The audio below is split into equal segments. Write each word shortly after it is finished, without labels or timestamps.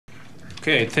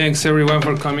Okay, thanks everyone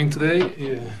for coming today.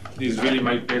 It is really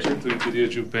my pleasure to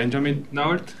introduce you Benjamin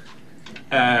Nault.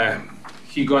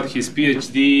 He got his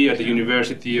PhD at the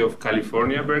University of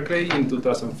California, Berkeley in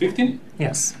 2015.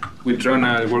 Yes.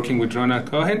 Working with Ronald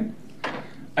Cohen.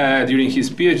 During his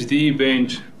PhD,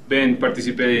 Ben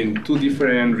participated in 2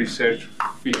 different research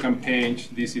field campaigns,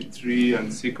 DC3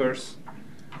 and SEEKERS,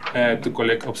 to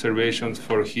collect observations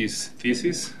for his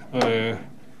thesis.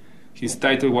 His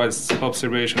title was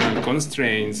Observational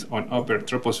Constraints on Upper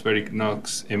Tropospheric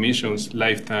NOx Emissions,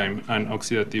 Lifetime, and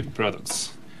Oxidative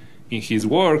Products. In his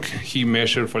work, he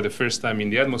measured for the first time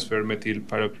in the atmosphere methyl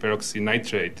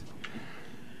peroxynitrate,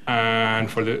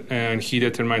 and he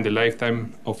determined the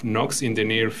lifetime of NOx in the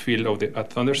near field of a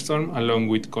thunderstorm, along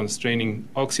with constraining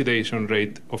oxidation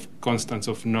rate of constants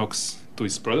of NOx to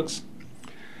its products.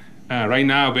 Right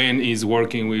now, Ben is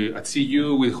working at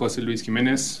CU with Jose Luis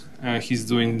Jimenez.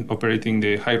 He's operating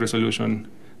the high-resolution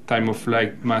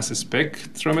time-of-flight mass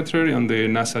spectrometer on the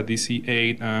NASA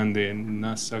DC-8 and the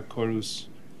NASA KORUS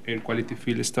air quality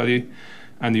field study,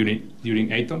 and during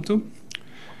ATOM2.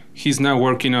 He's now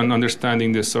working on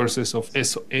understanding the sources of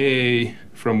SOA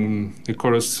from the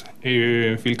KORUS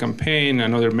air field campaign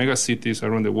and other megacities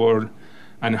around the world,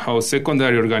 and how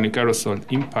secondary organic aerosols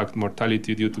impact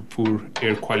mortality due to poor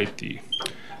air quality,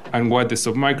 and what the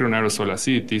submicron aerosol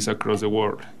acidity is across the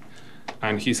world.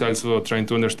 And he's also trying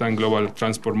to understand global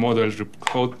transport models,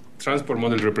 how transport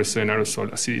models represent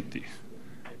aerosol acidity.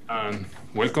 And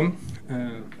welcome.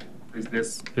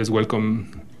 Let's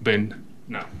welcome Ben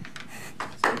now.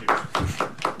 Thank you.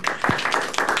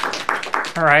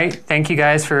 All right. Thank you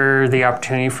guys for the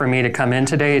opportunity for me to come in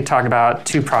today to talk about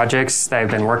 2 projects that I've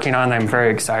been working on that I'm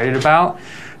very excited about.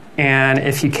 And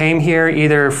if you came here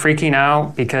either freaking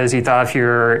out because you thought of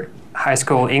your high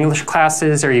school English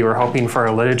classes or you were hoping for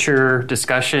a literature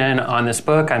discussion on this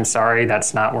book, I'm sorry,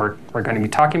 that's not what we're going to be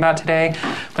talking about today.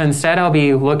 But instead, I'll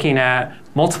be looking at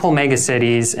multiple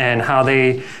megacities and how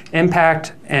they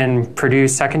impact and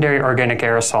produce secondary organic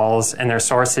aerosols and their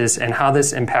sources and how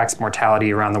this impacts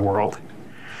mortality around the world.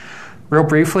 Real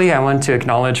briefly, I want to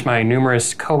acknowledge my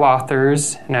numerous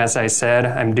co-authors, and as I said,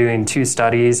 I'm doing 2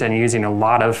 studies and using a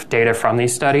lot of data from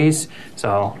these studies,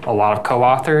 so a lot of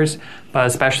co-authors, but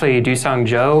especially Dusong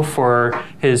Zhou for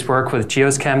his work with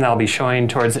GEOS-Chem that I'll be showing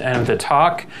towards the end of the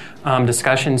talk,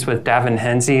 discussions with Davin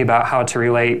Henze about how to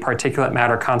relate particulate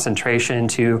matter concentration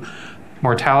to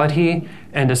mortality,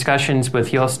 and discussions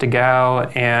with Joost de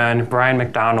Gouw and Brian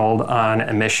McDonald on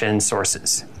emission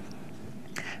sources,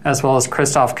 as well as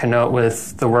Christophe Canot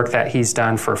with the work that he's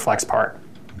done for FlexPart.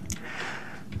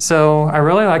 So I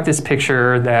really like this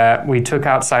picture that we took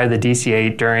outside the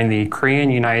DC-8 during the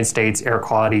Korean United States Air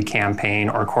Quality Campaign,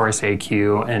 or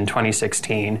KORUS-AQ, in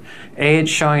 2016. It's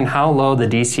showing how low the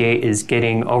DC-8 is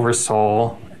getting over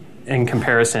Seoul in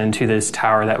comparison to this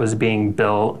tower that was being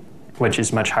built, which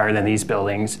is much higher than these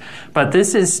buildings. But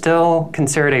this is still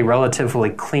considered a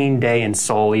relatively clean day in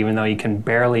Seoul, even though you can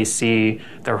barely see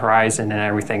the horizon and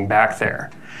everything back there.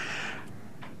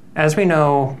 As we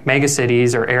know,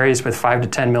 megacities, or areas with 5 to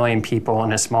 10 million people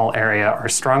in a small area, are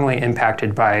strongly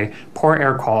impacted by poor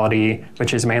air quality,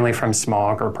 which is mainly from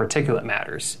smog or particulate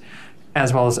matters,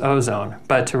 as well as ozone.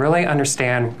 But to really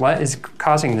understand what is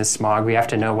causing this smog, we have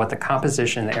to know what the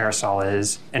composition of the aerosol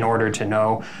is in order to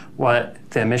know what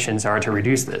the emissions are to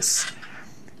reduce this.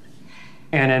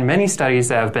 And in many studies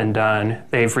that have been done,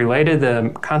 they've related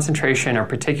the concentration of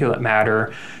particulate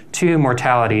matter to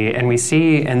mortality. And we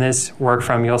see in this work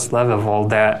from Joost Levevold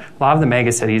that a lot of the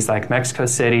megacities like Mexico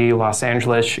City, Los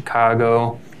Angeles,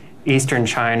 Chicago, Eastern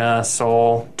China,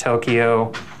 Seoul,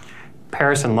 Tokyo,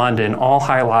 Paris, and London all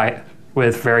highlight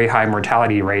with very high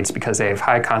mortality rates because they have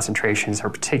high concentrations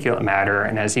of particulate matter.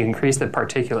 And as you increase the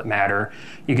particulate matter,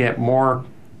 you get more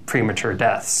premature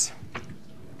deaths.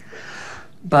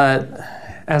 But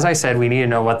as I said, we need to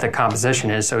know what the composition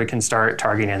is so we can start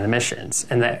targeting emissions.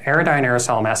 And the Aerodyne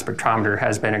aerosol mass spectrometer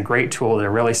has been a great tool to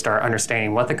really start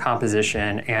understanding what the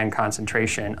composition and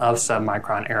concentration of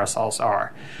submicron aerosols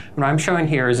are. What I'm showing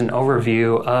here is an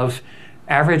overview of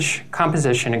average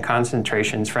composition and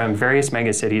concentrations from various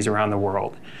megacities around the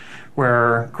world,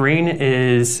 where green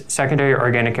is secondary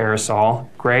organic aerosol,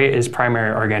 gray is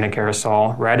primary organic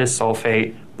aerosol, red is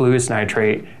sulfate, blue is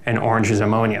nitrate, and orange is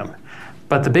ammonium.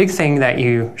 But the big thing that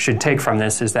you should take from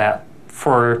this is that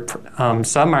for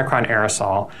submicron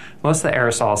aerosol, most of the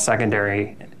aerosol is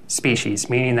secondary species,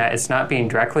 meaning that it's not being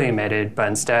directly emitted, but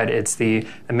instead it's the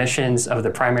emissions of the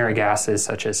primary gases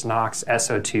such as NOx,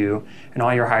 SO2, and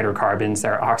all your hydrocarbons that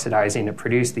are oxidizing to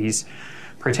produce these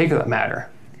particulate matter.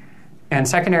 And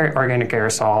secondary organic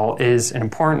aerosol is an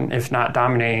important, if not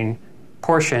dominating,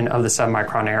 portion of the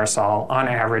submicron aerosol, on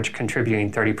average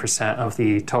contributing 30% of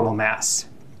the total mass.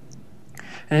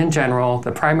 And in general,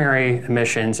 the primary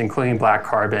emissions, including black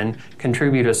carbon,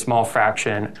 contribute a small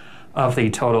fraction of the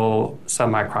total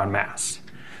submicron mass.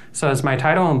 So as my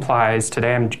title implies,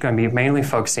 today I'm going to be mainly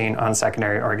focusing on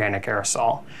secondary organic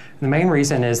aerosol. The main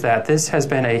reason is that this has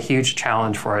been a huge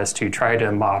challenge for us to try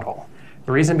to model.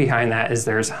 The reason behind that is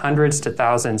there's hundreds to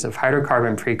thousands of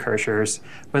hydrocarbon precursors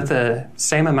with the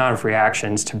same amount of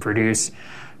reactions to produce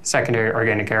secondary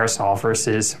organic aerosol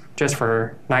versus just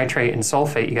for nitrate and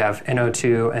sulfate, you have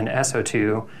NO2 and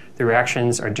SO2. The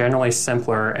reactions are generally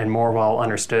simpler and more well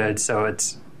understood, so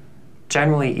it's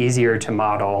generally easier to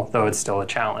model, though it's still a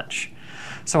challenge.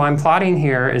 So I'm plotting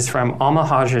here is from Alma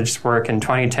Hajj's work in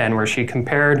 2010, where she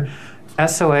compared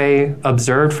SOA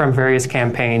observed from various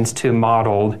campaigns to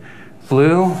modeled.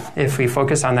 Blue, if we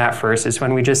focus on that first, is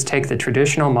when we just take the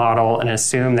traditional model and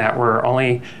assume that we're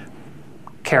only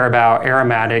care about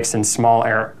aromatics and small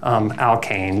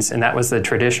alkanes, and that was the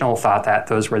traditional thought that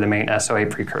those were the main SOA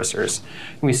precursors.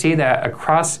 And we see that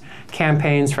across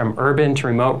campaigns from urban to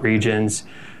remote regions,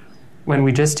 when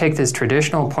we just take this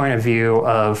traditional point of view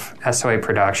of SOA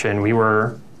production, we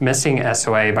were missing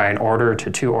SOA by an order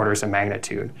to 2 orders of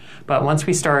magnitude. But once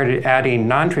we started adding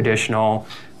non-traditional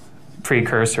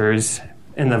precursors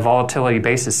in the volatility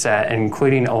basis set,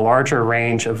 including a larger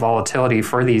range of volatility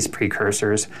for these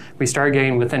precursors, we started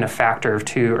getting within a factor of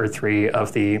 2 or 3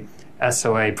 of the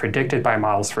SOA predicted by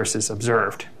models versus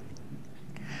observed.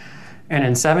 And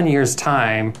in 7 years'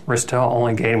 time, we're still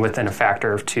only getting within a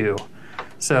factor of 2.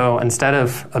 So instead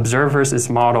of observe versus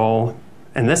model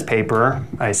in this paper,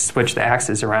 I switched the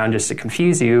axes around just to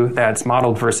confuse you, that's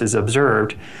modeled versus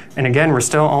observed. And again, we're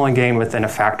still only getting within a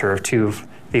factor of 2 of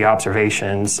the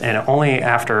observations, and only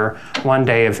after 1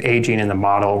 day of aging in the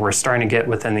model, we're starting to get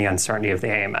within the uncertainty of the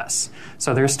AMS.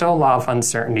 So there's still a lot of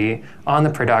uncertainty on the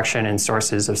production and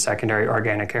sources of secondary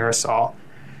organic aerosol.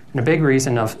 And a big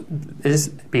reason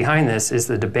behind this is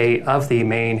the debate of the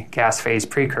main gas phase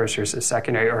precursors of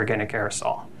secondary organic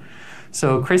aerosol.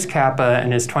 So Chris Kappa,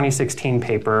 in his 2016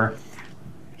 paper,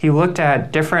 he looked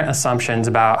at different assumptions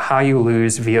about how you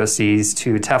lose VOCs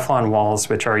to Teflon walls,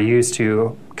 which are used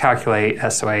to calculate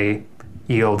SOA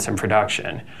yields and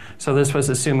production. So this was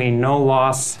assuming no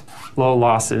loss, low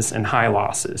losses, and high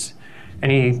losses.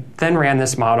 And he then ran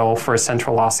this model for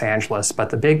central Los Angeles,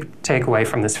 but the big takeaway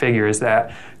from this figure is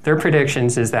that their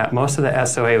predictions is that most of the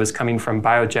SOA was coming from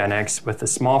biogenics, with a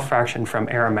small fraction from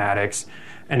aromatics,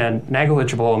 and a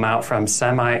negligible amount from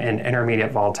semi and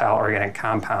intermediate volatile organic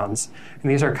compounds.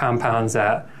 And these are compounds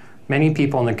that many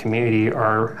people in the community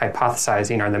are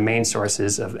hypothesizing are the main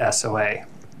sources of SOA.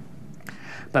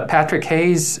 But Patrick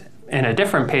Hayes, in a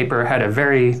different paper, had a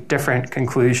very different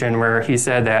conclusion, where he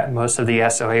said that most of the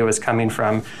SOA was coming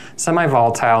from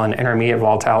semi-volatile and intermediate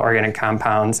volatile organic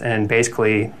compounds, and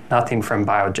basically nothing from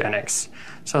biogenics.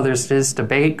 So there's this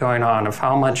debate going on of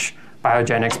how much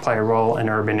biogenics play a role in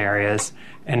urban areas,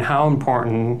 and how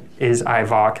important is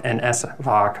IVOC and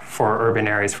SVOC for urban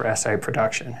areas for SOA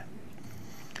production.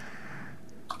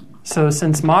 So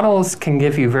since models can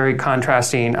give you very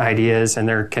contrasting ideas, and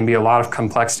there can be a lot of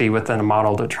complexity within a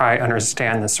model to try to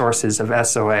understand the sources of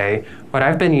SOA, what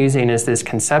I've been using is this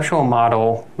conceptual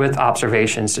model with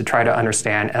observations to try to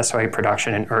understand SOA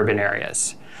production in urban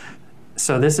areas.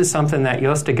 So this is something that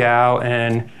Joost de Gouw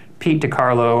and Pete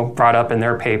DiCarlo brought up in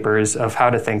their papers of how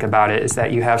to think about it, is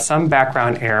that you have some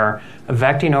background air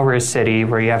affecting over a city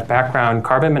where you have background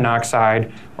carbon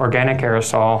monoxide, organic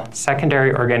aerosol,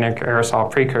 secondary organic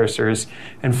aerosol precursors,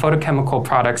 and photochemical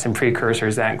products and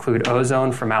precursors that include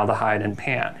ozone, formaldehyde, and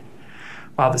PAN.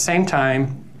 While at the same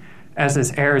time, as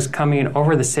this air is coming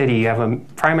over the city, you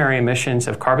have primary emissions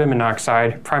of carbon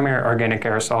monoxide, primary organic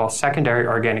aerosol, secondary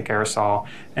organic aerosol,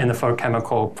 and the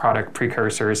photochemical product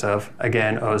precursors of,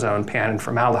 again, ozone, PAN, and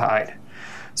formaldehyde.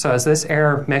 So as this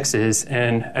air mixes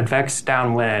and advects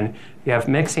downwind, you have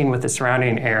mixing with the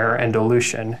surrounding air and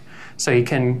dilution. So you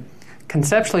can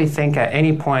conceptually think at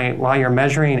any point while you're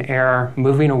measuring air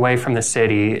moving away from the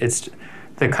city,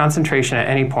 the concentration at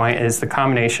any point is the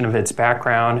combination of its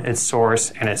background, its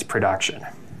source, and its production.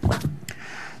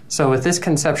 So with this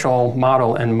conceptual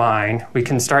model in mind, we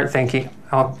can start thinking,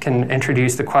 I can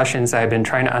introduce the questions I've been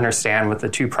trying to understand with the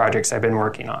 2 projects I've been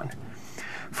working on.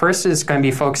 First is going to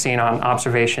be focusing on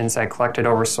observations I collected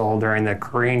over Seoul during the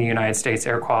Korean United States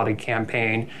Air Quality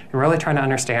Campaign, and really trying to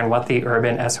understand what the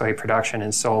urban SOA production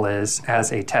in Seoul is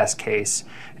as a test case.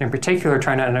 And in particular,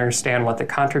 trying to understand what the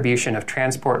contribution of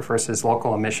transport versus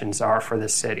local emissions are for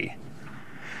this city.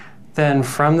 Then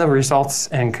from the results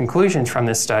and conclusions from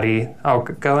this study, I'll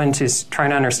go into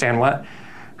trying to understand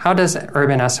how does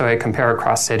urban SOA compare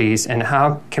across cities, and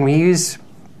how can we use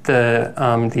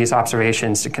these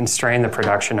observations to constrain the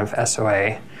production of SOA?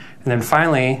 And then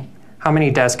finally, how many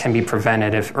deaths can be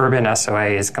prevented if urban SOA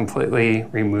is completely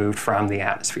removed from the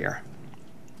atmosphere?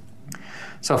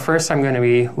 So first, I'm going to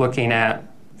be looking at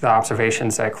the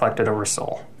observations that I collected over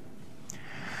Seoul.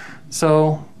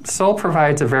 So Seoul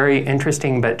provides a very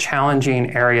interesting but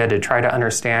challenging area to try to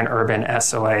understand urban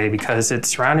SOA because it's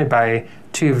surrounded by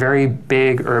two very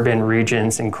big urban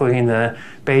regions, including the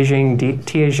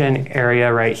Beijing-Tianjin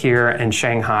area right here and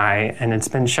Shanghai. And it's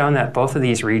been shown that both of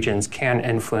these regions can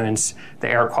influence the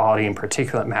air quality and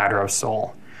particulate matter of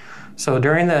Seoul. So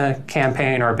during the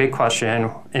campaign, our big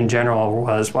question in general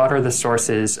was, what are the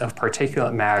sources of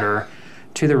particulate matter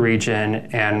to the region,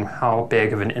 and how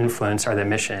big of an influence are the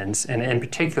emissions? And in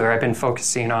particular, I've been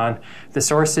focusing on the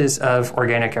sources of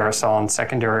organic aerosol and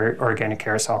secondary organic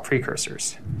aerosol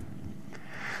precursors.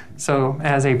 So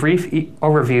as a brief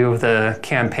overview of the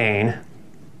campaign,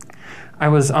 I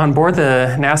was on board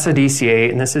the NASA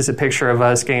DC-8, and this is a picture of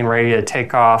us getting ready to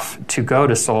take off to go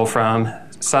to Seoul from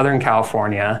Southern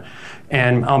California.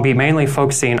 And I'll be mainly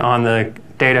focusing on the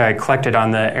data I collected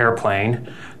on the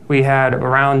airplane. We had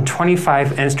around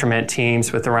 25 instrument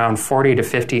teams with around 40 to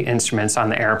 50 instruments on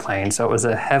the airplane. So it was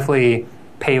a heavily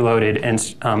payloaded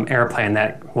airplane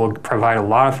that will provide a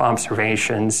lot of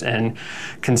observations and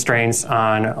constraints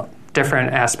on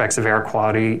different aspects of air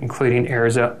quality, including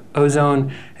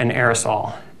ozone and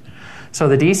aerosol. So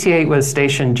the DC-8 was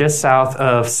stationed just south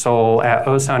of Seoul at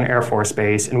Osan Air Force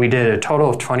Base, and we did a total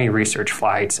of 20 research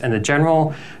flights. And the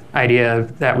general idea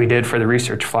that we did for the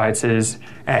research flights is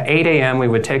at 8 a.m. we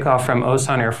would take off from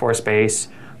Osan Air Force Base,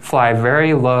 fly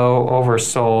very low over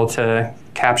Seoul to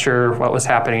capture what was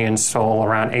happening in Seoul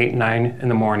around 8, 9 in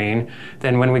the morning.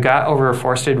 Then when we got over a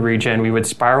forested region, we would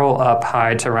spiral up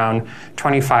high to around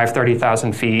 25,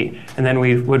 30,000 feet, and then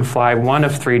we would fly one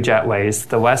of three jetways,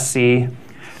 the West Sea,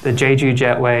 the Jeju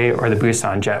jetway, or the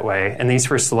Busan jetway. And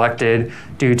these were selected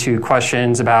due to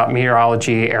questions about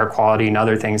meteorology, air quality, and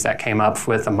other things that came up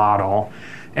with the model.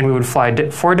 And we would fly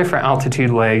 4 different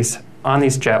altitude legs on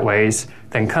these jetways,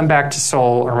 then come back to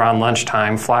Seoul around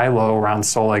lunchtime, fly low around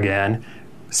Seoul again,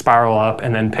 spiral up,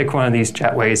 and then pick one of these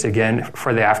jetways again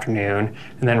for the afternoon.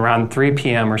 And then around 3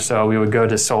 p.m. or so, we would go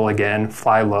to Seoul again,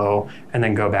 fly low, and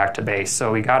then go back to base.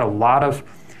 So we got a lot of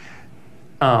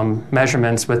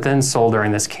measurements within Seoul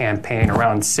during this campaign,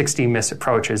 around 60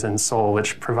 misapproaches in Seoul,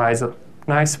 which provides a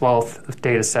nice wealth of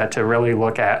data set to really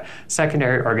look at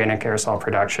secondary organic aerosol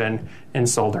production in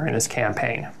Seoul during this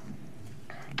campaign.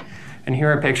 And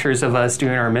here are pictures of us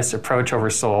doing our misapproach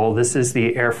over Seoul. This is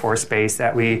the Air Force Base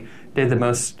that we did the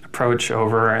most approach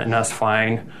over, and us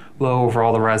flying low over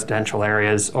all the residential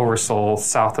areas over Seoul,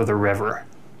 south of the river.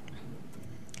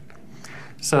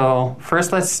 So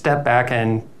first, let's step back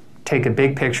and take a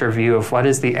big picture view of what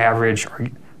is the average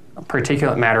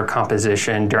particulate matter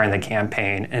composition during the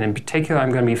campaign. And in particular,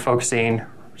 I'm going to be focusing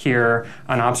here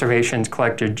on observations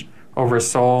collected over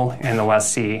Seoul and the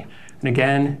West Sea. And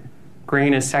again,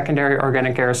 green is secondary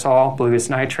organic aerosol, blue is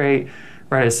nitrate,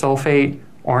 red is sulfate,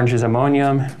 orange is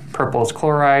ammonium, purple is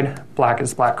chloride, black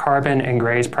is black carbon, and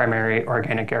gray is primary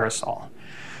organic aerosol.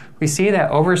 We see that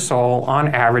over Seoul, on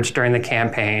average during the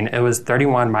campaign, it was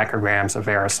 31 micrograms of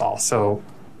aerosol, so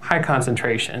high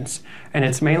concentrations. And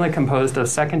it's mainly composed of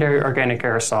secondary organic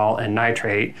aerosol and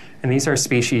nitrate, and these are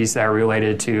species that are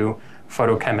related to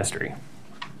photochemistry.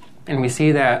 And we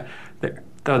see that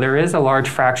though there is a large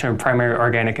fraction of primary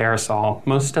organic aerosol,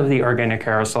 most of the organic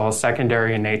aerosol is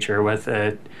secondary in nature, with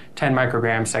a 10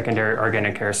 microgram secondary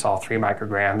organic aerosol, 3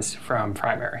 micrograms from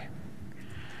primary.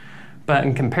 But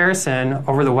in comparison,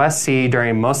 over the West Sea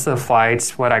during most of the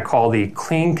flights, what I call the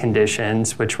clean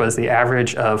conditions, which was the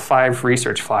average of 5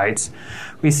 research flights,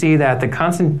 we see that the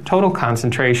total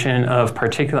concentration of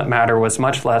particulate matter was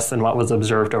much less than what was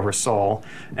observed over Seoul,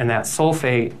 and that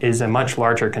sulfate is a much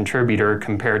larger contributor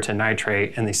compared to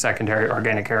nitrate in the secondary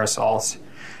organic aerosols,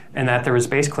 and that there was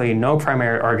basically no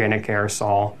primary organic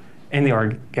aerosol in the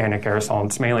organic aerosol, and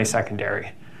it's mainly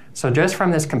secondary. So just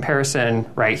from this comparison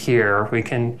right here, we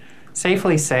can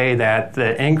safely say that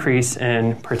the increase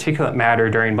in particulate matter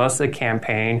during most of the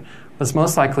campaign was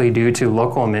most likely due to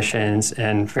local emissions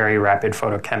and very rapid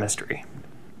photochemistry.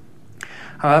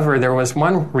 However, there was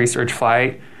one research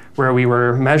flight where we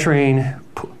were measuring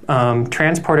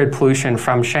transported pollution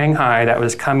from Shanghai that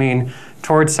was coming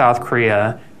towards South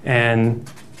Korea,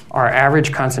 and our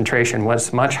average concentration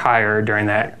was much higher during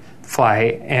that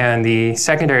flight, and the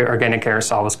secondary organic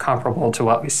aerosol was comparable to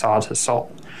what we saw to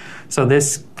Seoul. So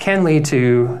this can lead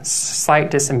to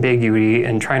slight disambiguity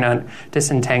in trying to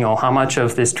disentangle how much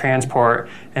of this transport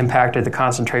impacted the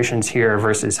concentrations here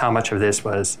versus how much of this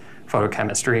was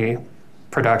photochemistry,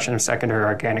 production of secondary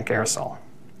organic aerosol.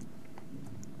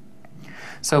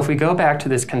 So if we go back to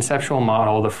this conceptual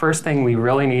model, the first thing we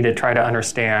really need to try to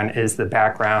understand is the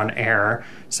background air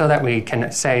so that we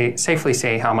can safely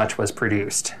say how much was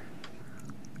produced.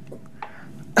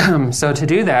 So to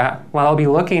do that, what I'll be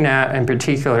looking at in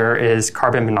particular is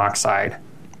carbon monoxide.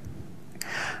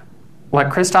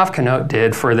 What Christophe Cannot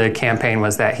did for the campaign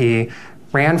was that he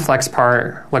ran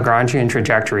FlexPart Lagrangian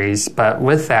trajectories, but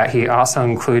with that he also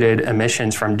included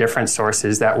emissions from different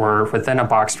sources that were within a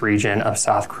boxed region of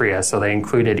South Korea. So they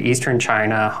included Eastern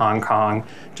China, Hong Kong,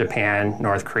 Japan,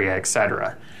 North Korea,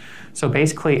 etc. So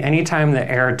basically anytime the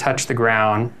air touched the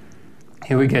ground,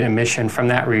 he would get emission from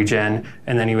that region,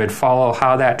 and then he would follow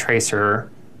how that tracer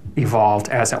evolved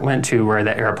as it went to where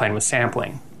the airplane was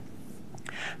sampling.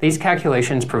 These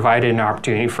calculations provided an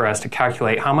opportunity for us to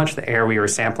calculate how much the air we were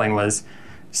sampling was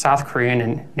South Korean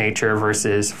in nature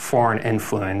versus foreign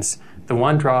influence. The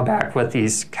one drawback with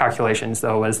these calculations,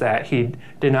 though, was that he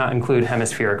did not include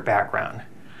hemispheric background.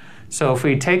 So if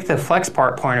we take the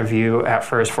FlexPart point of view at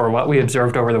first for what we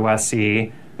observed over the West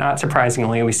Sea, not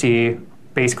surprisingly, we see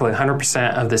basically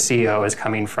 100% of the CO is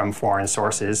coming from foreign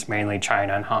sources, mainly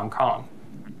China and Hong Kong.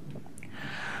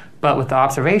 But with the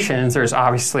observations, there's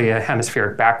obviously a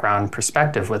hemispheric background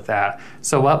perspective with that.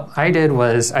 So what I did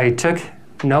was I took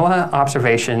NOAA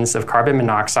observations of carbon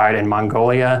monoxide in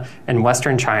Mongolia and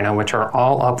Western China, which are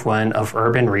all upwind of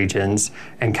urban regions,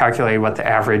 and calculated what the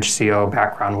average CO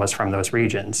background was from those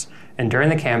regions. And during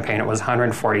the campaign, it was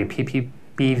 140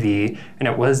 ppBV, and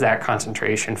it was that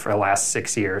concentration for the last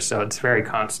 6 years, so it's very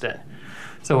constant.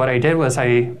 So what I did was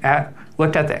I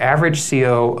looked at the average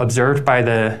CO observed by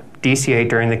the DC-8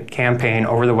 during the campaign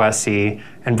over the West Sea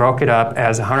and broke it up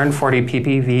as 140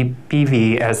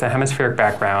 ppBV as the hemispheric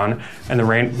background, and the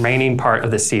remaining part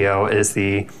of the CO is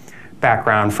the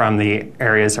background from the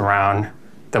areas around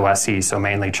the West Sea, so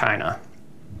mainly China.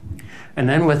 And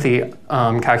then with the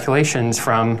calculations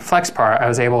from FlexPart, I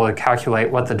was able to calculate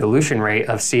what the dilution rate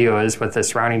of CO is with the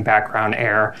surrounding background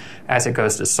air as it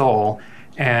goes to Seoul.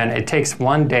 And it takes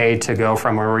 1 day to go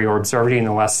from where we were observing in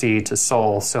the West Sea to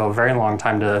Seoul, so a very long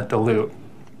time to dilute.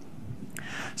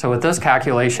 So with those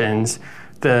calculations,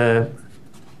 the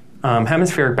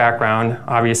hemispheric background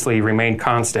obviously remained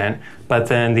constant, but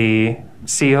then the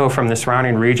CO from the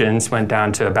surrounding regions went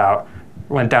down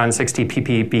 60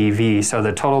 ppBV, so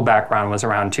the total background was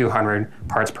around 200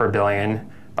 parts per billion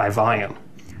by volume.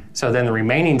 So then the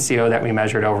remaining CO that we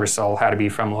measured over Seoul had to be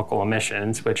from local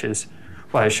emissions, which is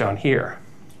what is shown here.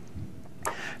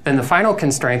 Then the final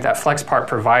constraint that FlexPart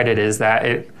provided is that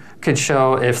it could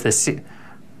show if the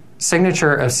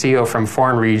signature of CO from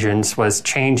foreign regions was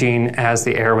changing as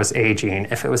the air was aging.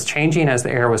 If it was changing as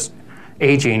the air was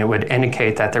aging, it would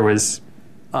indicate that there was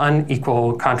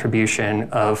unequal contribution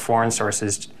of foreign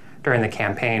sources during the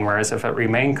campaign, whereas if it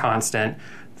remained constant,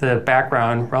 the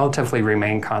background relatively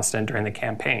remained constant during the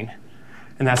campaign.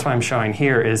 And that's what I'm showing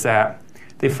here is that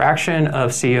the fraction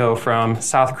of CO from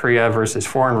South Korea versus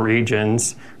foreign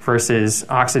regions versus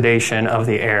oxidation of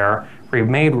the air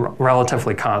remained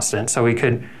relatively constant. So we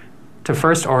could, to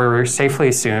first order, safely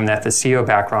assume that the CO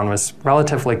background was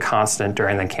relatively constant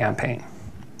during the campaign.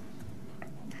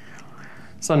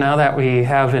 So now that we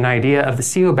have an idea of the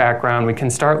CO background, we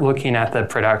can start looking at the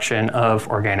production of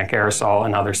organic aerosol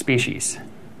in other species.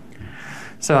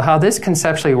 So how this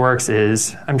conceptually works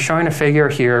is, I'm showing a figure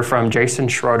here from Jason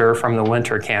Schroeder from the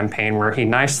winter campaign where he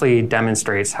nicely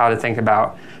demonstrates how to think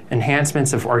about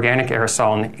enhancements of organic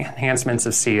aerosol and enhancements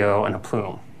of CO in a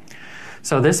plume.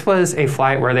 So this was a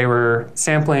flight where they were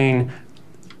sampling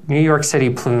New York City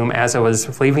plume as it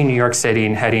was leaving New York City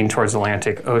and heading towards the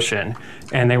Atlantic Ocean.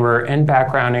 And they were in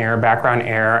background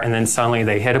air, and then suddenly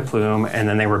they hit a plume, and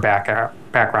then they were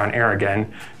background air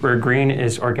again, where green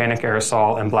is organic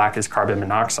aerosol and black is carbon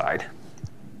monoxide.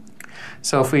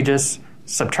 So if we just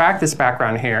subtract this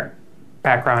background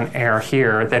air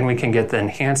here, then we can get the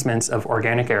enhancements of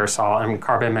organic aerosol and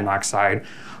carbon monoxide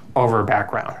over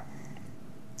background.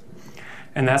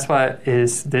 And that's what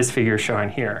is this figure showing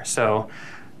here. So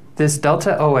this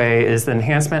delta OA is the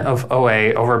enhancement of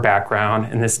OA over background,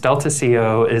 and this delta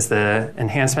CO is the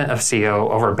enhancement of CO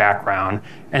over background.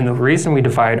 And the reason we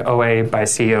divide OA by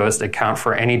CO is to account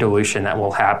for any dilution that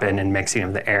will happen in mixing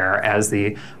of the air, as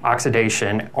the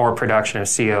oxidation or production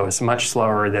of CO is much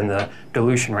slower than the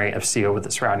dilution rate of CO with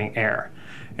the surrounding air.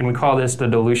 And we call this the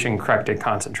dilution-corrected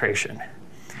concentration.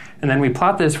 And then we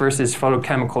plot this versus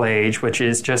photochemical age, which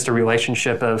is just a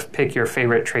relationship of pick your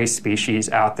favorite trace species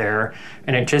out there,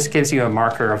 and it just gives you a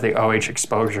marker of the OH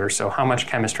exposure, so how much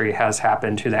chemistry has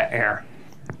happened to that air.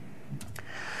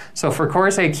 So for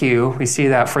KORUS-AQ, we see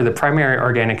that for the primary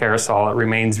organic aerosol, it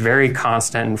remains very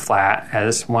constant and flat,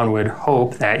 as one would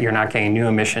hope that you're not getting new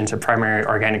emissions of primary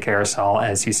organic aerosol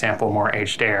as you sample more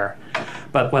aged air.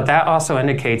 But what that also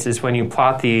indicates is when you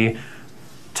plot the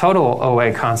total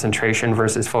OA concentration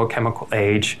versus photochemical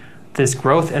age, this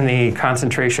growth in the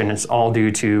concentration is all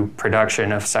due to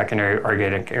production of secondary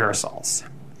organic aerosols.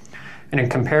 And in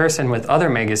comparison with other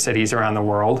megacities around the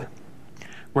world,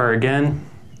 where again,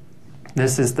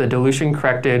 this is the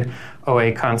dilution-corrected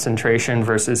OA concentration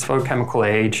versus photochemical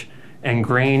age, and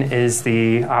green is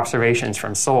the observations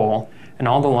from Seoul. And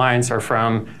all the lines are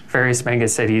from various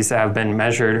megacities that have been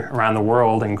measured around the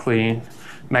world, including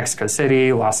Mexico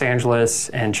City, Los Angeles,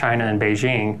 and China and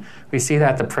Beijing. We see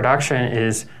that the production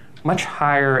is much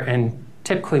higher and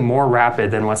typically more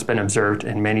rapid than what's been observed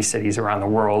in many cities around the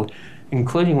world,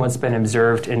 including what's been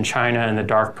observed in China in the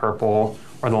dark purple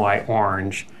or the light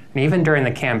orange. And even during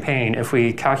the campaign, if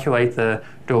we calculate the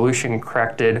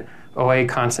dilution-corrected OA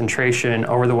concentration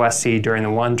over the West Sea during the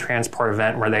one transport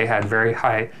event where they had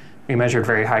we measured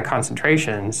very high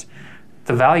concentrations,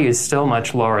 the value is still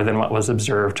much lower than what was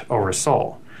observed over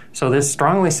Seoul. So this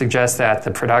strongly suggests that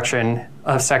the production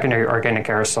of secondary organic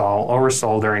aerosol over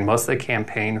Seoul during most of the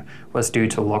campaign was due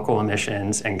to local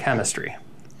emissions and chemistry.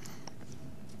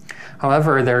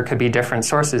 However, there could be different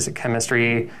sources of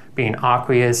chemistry, being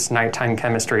aqueous, nighttime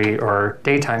chemistry, or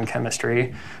daytime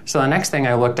chemistry. So the next thing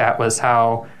I looked at was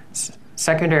how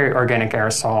secondary organic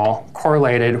aerosol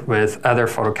correlated with other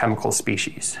photochemical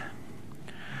species.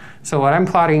 So what I'm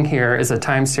plotting here is a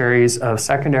time series of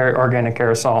secondary organic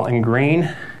aerosol in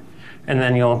green, and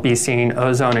then you'll be seeing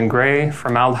ozone in gray,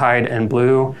 formaldehyde in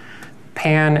blue,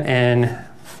 pan in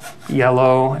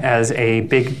yellow as a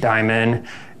big diamond,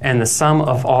 and the sum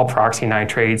of all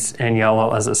peroxynitrates in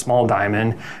yellow as a small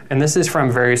diamond. And this is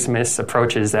from various MIST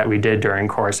approaches that we did during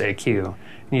KORUS-AQ. And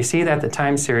you see that the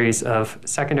time series of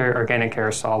secondary organic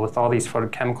aerosol with all these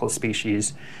photochemical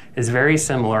species is very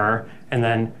similar, and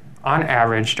then on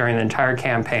average during the entire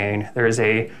campaign, there is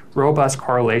a robust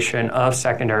correlation of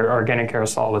secondary organic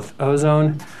aerosol with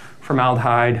ozone,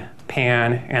 formaldehyde,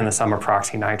 pan, and the sum of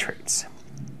peroxynitrates.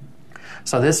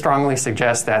 So this strongly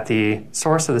suggests that the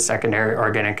source of the secondary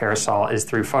organic aerosol is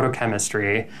through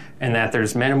photochemistry, and that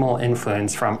there's minimal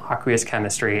influence from aqueous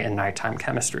chemistry and nighttime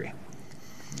chemistry.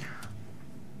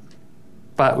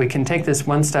 But we can take this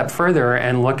one step further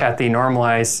and look at the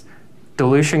normalized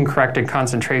dilution-corrected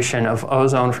concentration of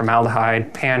ozone,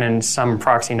 formaldehyde, pan, and some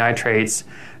peroxynitrates,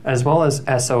 as well as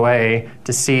SOA,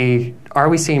 to see, are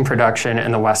we seeing production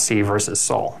in the West Sea versus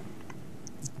Seoul?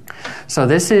 So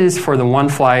this is for the one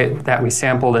flight that we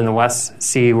sampled in the West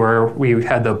Sea where we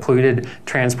had the polluted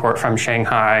transport from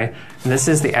Shanghai. And this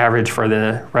is the average for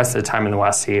the rest of the time in the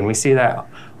West Sea. And we see that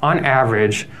on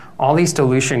average, all these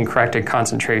dilution-corrected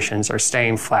concentrations are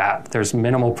staying flat. There's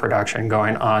minimal production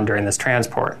going on during this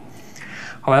transport.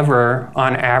 However,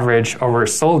 on average, over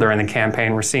Seoul during the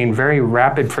campaign, we're seeing very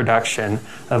rapid production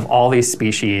of all these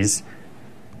species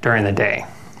during the day.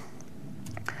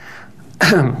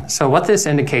 So what this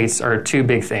indicates are two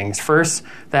big things. First,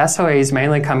 the SOA is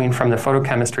mainly coming from the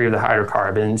photochemistry of the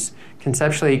hydrocarbons.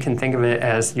 Conceptually, you can think of it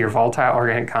as your volatile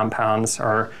organic compounds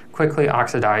are quickly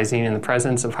oxidizing in the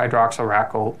presence of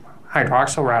hydroxyl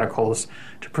radicals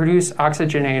to produce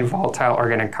oxygenated volatile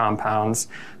organic compounds,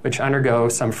 which undergo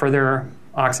some further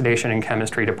oxidation in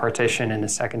chemistry to partition into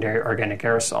secondary organic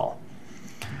aerosol.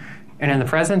 And in the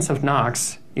presence of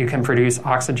NOx, you can produce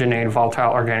oxygenated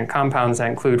volatile organic compounds that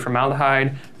include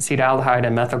formaldehyde, acetaldehyde,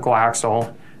 and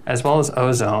methylglyoxal, as well as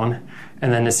ozone.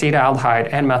 And then acetaldehyde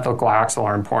and methylglyoxal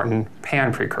are important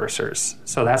pan precursors.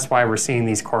 So that's why we're seeing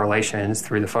these correlations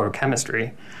through the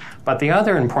photochemistry. But the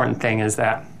other important thing is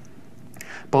that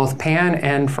both pan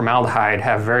and formaldehyde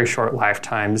have very short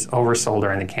lifetimes over Seoul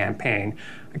during the campaign.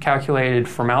 A calculated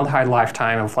formaldehyde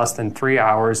lifetime of less than 3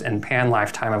 hours and pan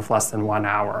lifetime of less than 1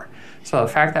 hour. So the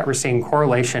fact that we're seeing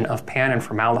correlation of pan and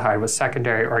formaldehyde with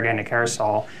secondary organic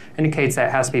aerosol indicates that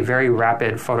it has to be very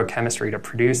rapid photochemistry to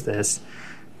produce this.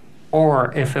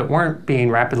 Or if it weren't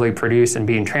being rapidly produced and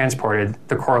being transported,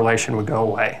 the correlation would go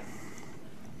away.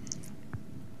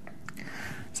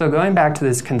 So going back to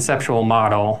this conceptual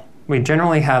model, we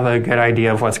generally have a good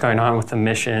idea of what's going on with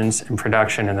emissions and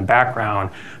production in the background.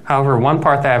 However, one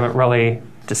part that I haven't really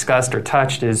discussed or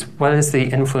touched is what is the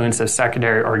influence of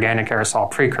secondary organic aerosol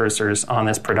precursors on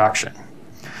this production.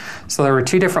 So there were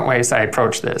two different ways I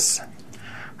approached this.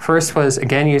 First was,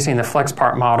 again, using the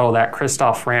FlexPart model that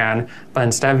Christoph ran, but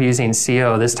instead of using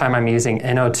CO, this time I'm using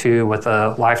NO2 with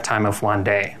a lifetime of 1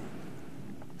 day.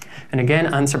 And again,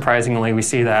 unsurprisingly, we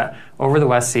see that over the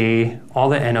West Sea, all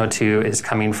the NO2 is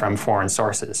coming from foreign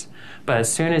sources. But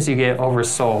as soon as you get over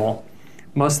Seoul,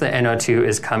 most of the NO2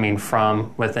 is coming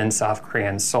from within South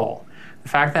Korean Seoul. The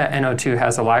fact that NO2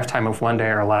 has a lifetime of 1 day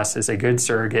or less is a good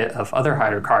surrogate of other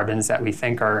hydrocarbons that we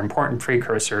think are important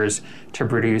precursors to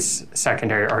produce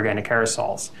secondary organic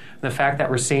aerosols. The fact that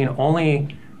we're seeing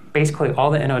only basically all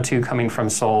the NO2 coming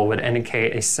from Seoul would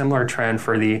indicate a similar trend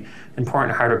for the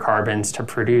important hydrocarbons to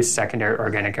produce secondary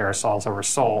organic aerosols over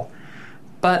Seoul.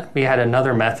 But we had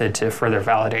another method to further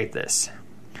validate this.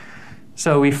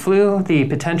 So we flew the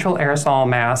potential aerosol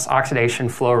mass oxidation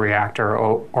flow reactor,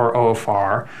 or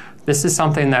OFR. This is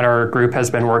something that our group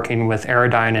has been working with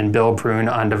Aerodyne and Bill Brune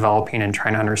on developing and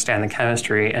trying to understand the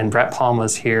chemistry. And Brett Palm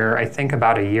was here, I think,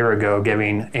 about a year ago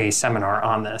giving a seminar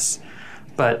on this.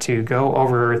 But to go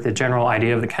over the general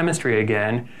idea of the chemistry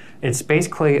again, it's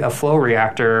basically a flow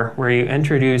reactor where you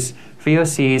introduce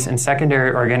VOCs and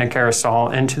secondary organic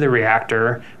aerosol into the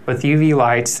reactor with UV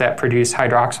lights that produce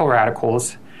hydroxyl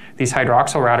radicals. These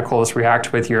hydroxyl radicals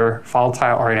react with your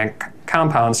volatile organic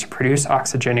compounds to produce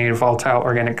oxygenated volatile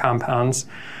organic compounds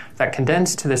that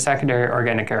condense to the secondary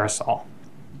organic aerosol.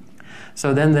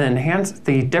 So then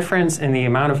the difference in the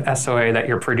amount of SOA that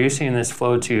you're producing in this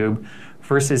flow tube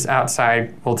versus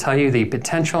outside will tell you the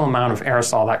potential amount of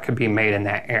aerosol that could be made in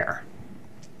that air.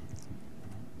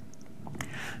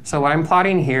 So what I'm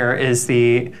plotting here is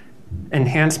the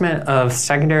enhancement of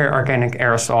secondary organic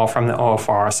aerosol from the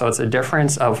OFR. So it's a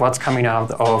difference of what's coming out of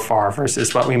the OFR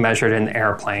versus what we measured in the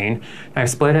airplane. And I've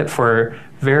split it for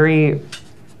very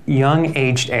young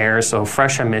aged air, so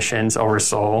fresh emissions over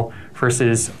Seoul,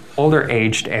 versus older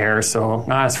aged air, so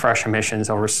not as fresh emissions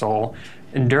over Seoul.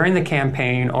 And during the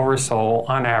campaign over Seoul,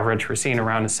 on average, we're seeing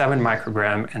around a 7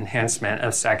 microgram enhancement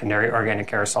of secondary organic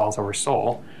aerosols over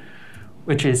Seoul,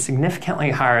 which is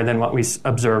significantly higher than what we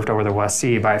observed over the West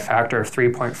Sea by a factor of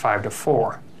 3.5 to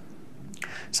 4.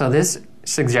 So this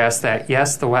suggests that,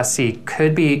 yes, the West Sea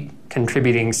could be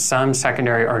contributing some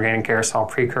secondary organic aerosol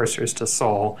precursors to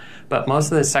Seoul, but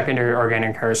most of the secondary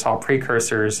organic aerosol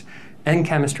precursors in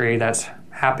chemistry that's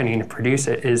happening to produce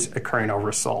it is occurring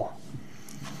over Seoul.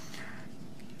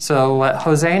 So what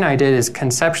Jose and I did is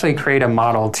conceptually create a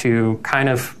model to kind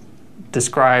of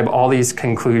describe all these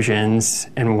conclusions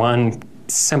in one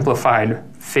simplified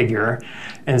figure.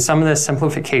 And some of the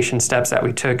simplification steps that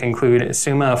we took include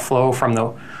assume a flow from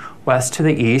the west to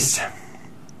the east,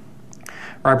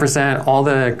 represent all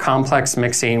the complex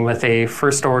mixing with a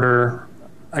first order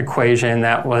equation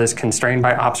that was constrained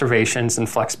by observations in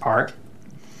FlexPart,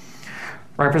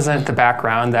 represent the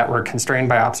background that were constrained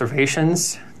by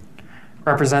observations,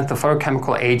 represent the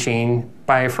photochemical aging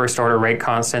by a first order rate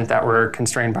constant that were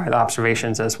constrained by the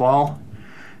observations as well,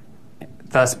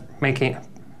 thus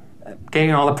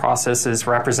getting all the processes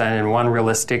represented in one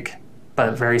realistic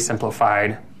but very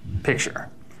simplified picture.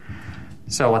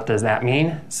 So what does that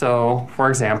mean? So for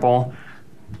example,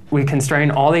 we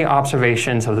constrain all the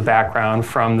observations of the background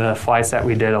from the flights that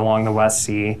we did along the West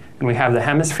Sea, and we have the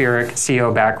hemispheric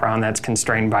CO background that's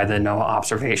constrained by the NOAA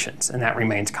observations, and that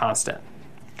remains constant.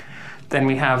 Then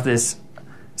we have this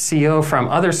CO from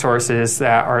other sources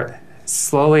that are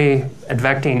slowly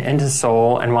advecting into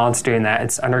Seoul, and while it's doing that,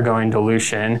 it's undergoing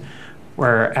dilution,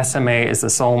 where SMA is the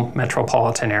Seoul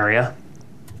metropolitan area.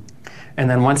 And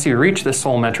then once you reach the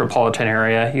Seoul metropolitan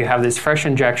area, you have this fresh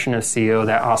injection of CO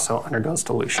that also undergoes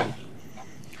dilution.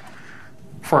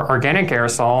 For organic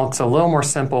aerosol, it's a little more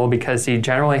simple because you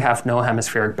generally have no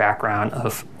hemispheric background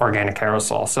of organic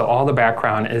aerosol. So all the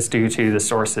background is due to the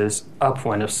sources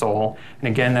upwind of Seoul. And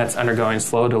again, that's undergoing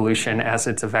slow dilution as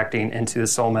it's effecting into the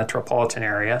Seoul metropolitan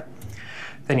area.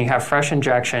 Then you have fresh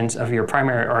injections of your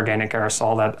primary organic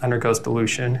aerosol that undergoes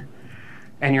dilution,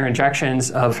 and your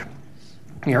injections of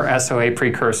your SOA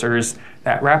precursors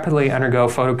that rapidly undergo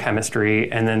photochemistry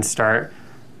and then start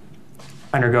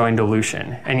undergoing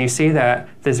dilution. And you see that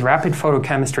this rapid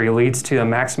photochemistry leads to a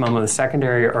maximum of the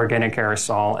secondary organic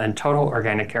aerosol and total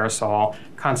organic aerosol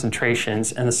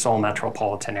concentrations in the Seoul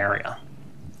metropolitan area.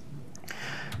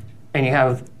 And you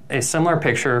have a similar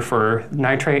picture for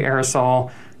nitrate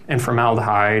aerosol and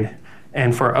formaldehyde.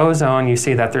 And for ozone, you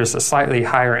see that there's a slightly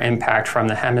higher impact from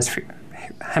the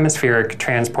hemispheric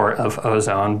transport of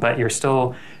ozone, but you're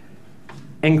still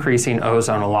increasing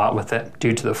ozone a lot with it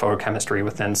due to the photochemistry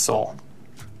within Seoul.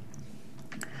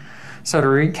 So to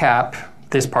recap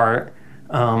this part,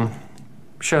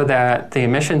 show that the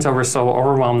emissions over Seoul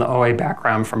overwhelm the OA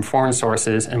background from foreign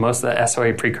sources, and most of the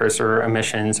SOA precursor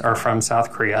emissions are from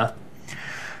South Korea.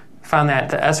 found that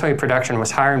the SOA production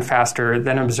was higher and faster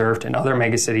than observed in other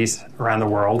megacities around the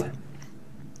world.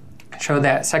 Showed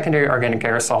that secondary organic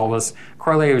aerosol was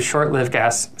correlated with short-lived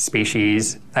gas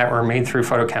species that were made through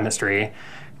photochemistry,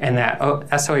 and that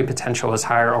SOA potential was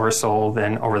higher over Seoul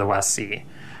than over the West Sea.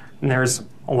 And there's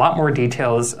a lot more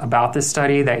details about this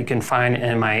study that you can find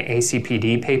in my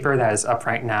ACPD paper that is up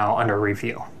right now under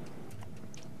review.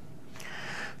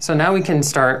 So now we can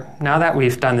start, now that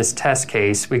we've done this test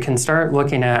case, we can start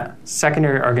looking at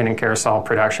secondary organic aerosol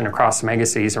production across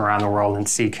megacities around the world and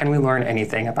see, can we learn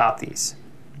anything about these?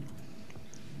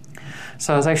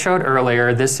 So as I showed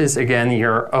earlier, this is again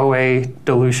your OA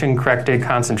dilution corrected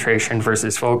concentration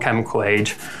versus photochemical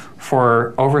age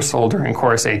for Aerosol during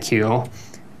KORUS-AQ.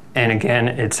 And again,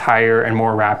 it's higher and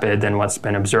more rapid than what's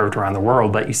been observed around the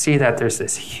world, but you see that there's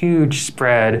this huge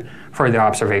spread for the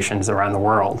observations around the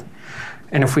world.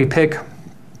 And if we pick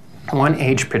one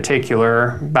age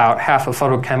particular, about half a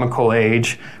photochemical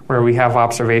age, where we have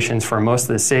observations for most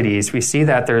of the cities, we see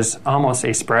that there's almost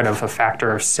a spread of a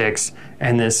factor of 6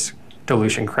 in this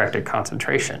dilution corrected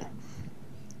concentration.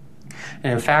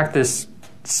 And in fact, this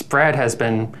spread has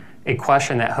been a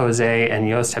question that Jose and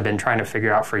Joost have been trying to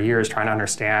figure out for years, trying to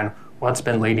understand what's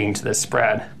been leading to this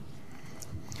spread.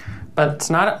 But it's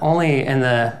not only in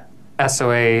the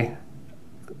SOA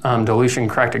dilution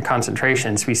corrected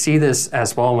concentrations. We see this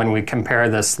as well when we compare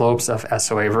the slopes of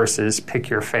SOA versus pick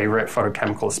your favorite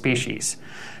photochemical species.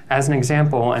 As an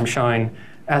example, I'm showing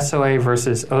SOA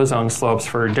versus ozone slopes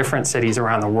for different cities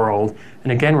around the world.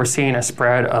 And again, we're seeing a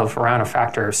spread of around a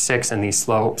factor of 6 in these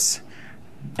slopes.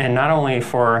 And not only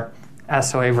for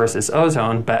SOA versus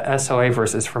ozone, but SOA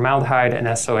versus formaldehyde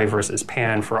and SOA versus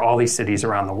pan for all these cities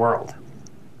around the world.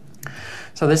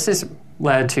 So this has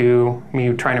led to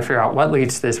me trying to figure out what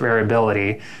leads to this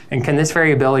variability, and can this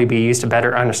variability be used to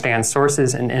better understand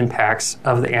sources and impacts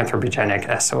of the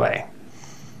anthropogenic SOA.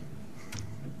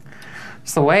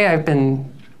 So the way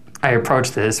I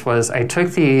approached this was I took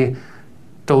the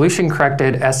dilution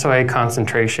corrected SOA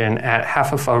concentration at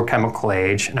half a photochemical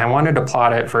age, and I wanted to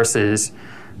plot it versus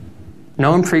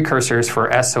known precursors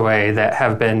for SOA that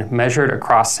have been measured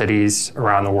across cities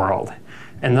around the world.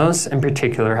 And those in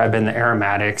particular have been the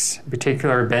aromatics, in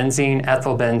particular benzene,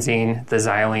 ethylbenzene, the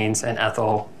xylenes, and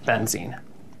ethylbenzene.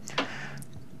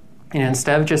 And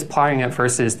instead of just plotting it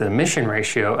versus the emission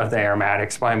ratio of the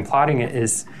aromatics, what I'm plotting it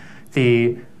is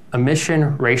the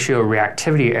emission ratio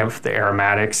reactivity of the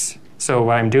aromatics. So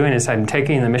what I'm doing is I'm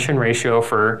taking the emission ratio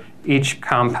for each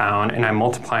compound and I'm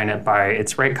multiplying it by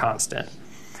its rate constant.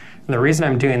 And the reason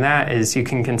I'm doing that is you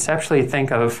can conceptually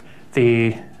think of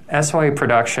the SOA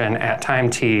production at time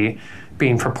t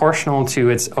being proportional to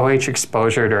its OH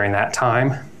exposure during that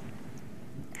time,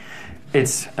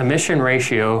 its emission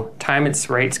ratio time its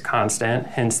rates constant,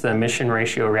 hence the emission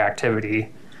ratio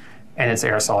reactivity, and its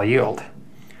aerosol yield.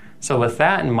 So with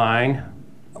that in mind,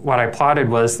 what I plotted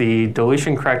was the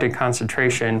dilution corrected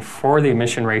concentration for the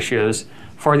emission ratios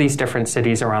for these different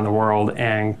cities around the world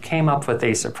and came up with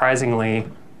a surprisingly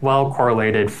well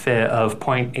correlated fit of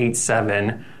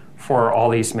 0.87 for all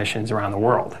these emissions around the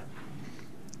world.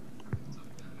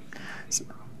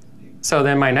 So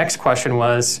then my next question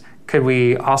was, could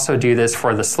we also do this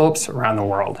for the slopes around the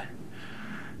world?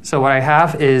 So what I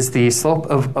have is the slope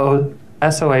of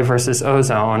SOA versus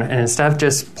ozone, and instead of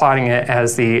just plotting it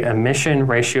as the emission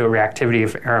ratio reactivity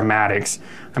of aromatics,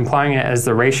 I'm plotting it as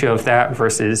the ratio of that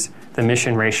versus the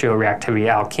emission ratio reactivity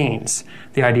alkenes.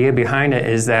 The idea behind it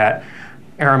is that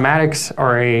aromatics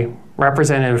are a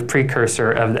representative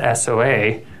precursor of the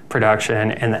SOA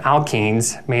production, and the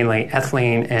alkenes, mainly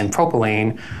ethylene and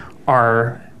propylene,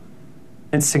 are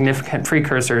significant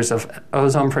precursors of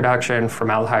ozone production,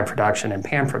 formaldehyde production, and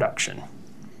pan production.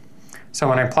 So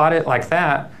when I plot it like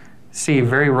that, see a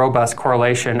very robust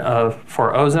correlation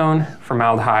for ozone,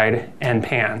 formaldehyde, and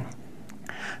pan.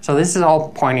 So this is all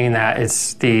pointing that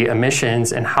it's the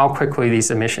emissions and how quickly these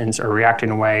emissions are reacting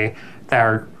in a way that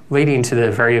are leading to the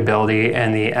variability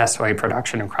and the SOA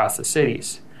production across the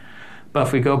cities. But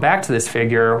if we go back to this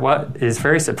figure, what is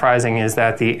very surprising is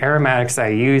that the aromatics I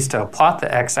used to plot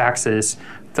the x-axis,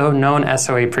 though known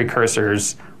SOA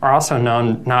precursors, are also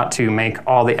known not to make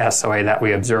all the SOA that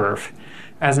we observe.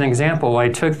 As an example, I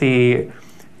took the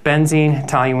benzene,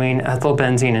 toluene,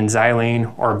 ethylbenzene, and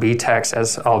xylene, or BTEX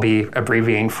as I'll be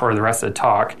abbreviating for the rest of the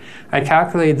talk. I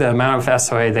calculated the amount of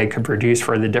SOA they could produce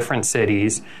for the different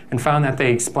cities and found that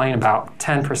they explain about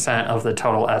 10% of the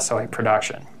total SOA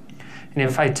production. And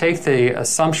if I take the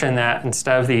assumption that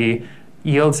instead of the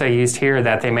yields I used here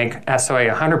that they make SOA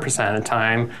 100% of the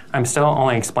time, I'm still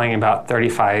only explaining about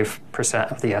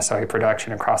 35% of the SOA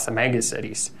production across the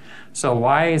megacities. So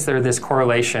why is there this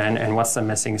correlation, and what's the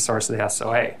missing source of the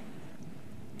SOA?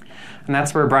 And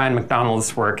that's where Brian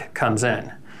McDonald's work comes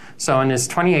in. So in his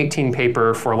 2018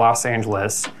 paper for Los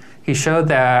Angeles, he showed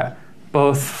that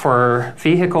both for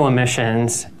vehicle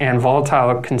emissions and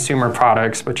volatile consumer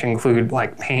products, which include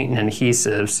like paint and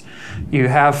adhesives, you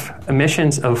have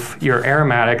emissions of your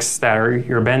aromatics that are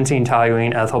your benzene,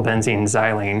 toluene, ethylbenzene,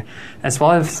 xylene, as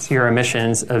well as your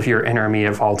emissions of your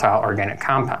intermediate volatile organic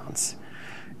compounds.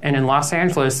 And in Los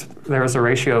Angeles, there was a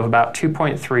ratio of about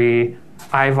 2.3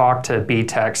 IVOC to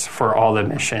BTEX for all the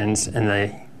emissions in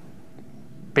the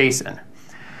basin.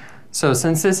 So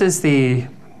since this is the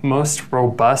most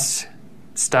robust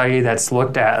study that's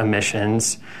looked at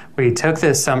emissions, we took the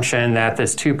assumption that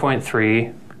this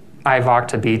 2.3 IVOC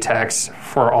to BTEX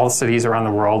for all cities around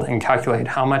the world and calculate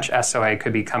how much SOA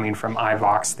could be coming from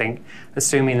IVOCs,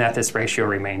 assuming that this ratio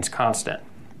remains constant.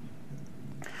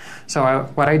 So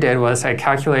what I did was I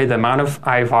calculated the amount of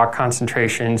IVOC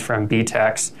concentrations from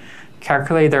BTEX,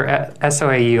 calculated their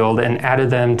SOA yield, and added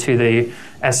them to the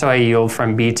SOA yield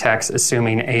from BTEX,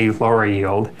 assuming a lower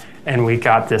yield, and we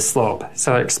got this slope.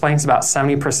 So it explains about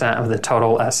 70% of the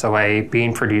total SOA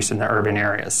being produced in the urban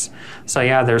areas. So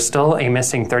yeah, there's still a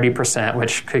missing 30%,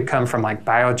 which could come from like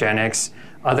biogenics,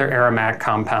 other aromatic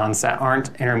compounds that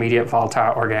aren't intermediate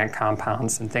volatile organic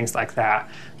compounds and things like that.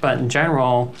 But in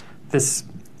general, this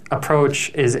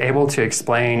approach is able to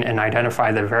explain and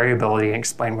identify the variability and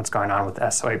explain what's going on with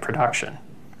SOA production.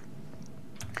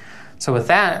 So with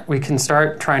that, we can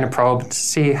start trying to probe to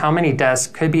see how many deaths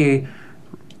could be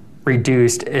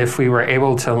reduced if we were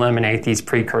able to eliminate these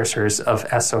precursors of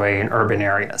SOA in urban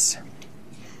areas.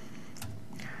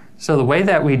 So the way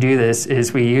that we do this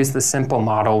is we use the simple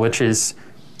model, which is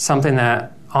something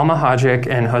that Alma Hodgick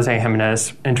and Jose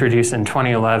Jimenez introduced in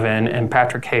 2011, and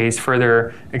Patrick Hayes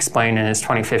further explained in his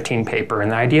 2015 paper.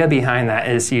 And the idea behind that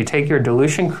is you take your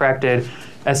dilution-corrected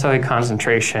SOA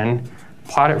concentration,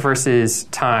 plot it versus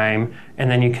time, and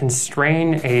then you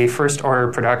constrain a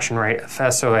first-order production rate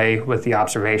of SOA with the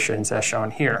observations as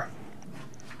shown here.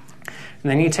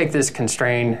 And then you take this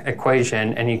constrained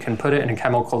equation and you can put it in a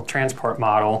chemical transport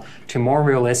model to more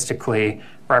realistically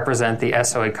represent the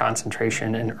SOA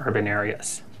concentration in urban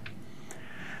areas.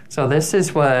 So this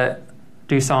is what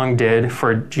Dusong did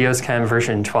for GEOS-Chem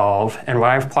version 12, and what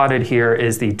I've plotted here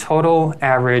is the total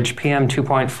average PM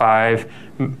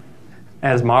 2.5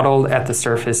 as modeled at the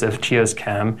surface of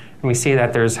GEOS-Chem. And we see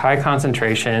that there's high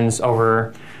concentrations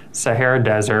over Sahara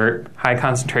Desert, high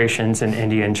concentrations in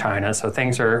India and China, so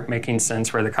things are making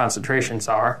sense where the concentrations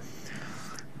are.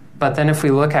 But then if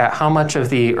we look at how much of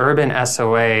the urban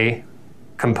SOA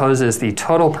composes the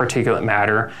total particulate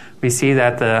matter, we see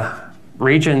that the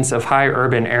regions of high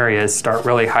urban areas start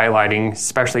really highlighting,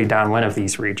 especially downwind of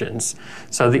these regions.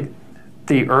 So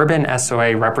the urban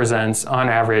SOA represents, on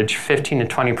average, 15 to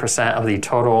 20% of the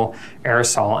total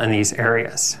aerosol in these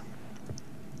areas.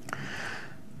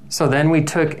 So then we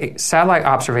took satellite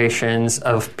observations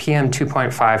of PM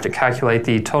 2.5 to calculate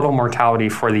the total mortality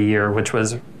for the year, which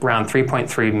was around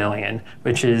 3.3 million,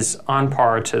 which is on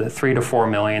par to the 3 to 4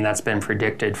 million that's been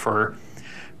predicted for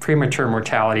premature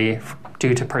mortality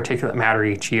due to particulate matter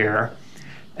each year.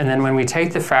 And then when we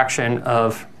take the fraction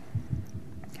of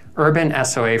urban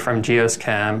SOA from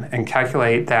GEOS-Chem and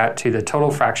calculate that to the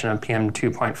total fraction of PM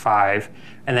 2.5,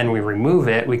 and then we remove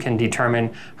it, we can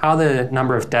determine how the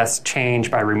number of deaths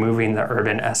change by removing the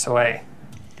urban SOA,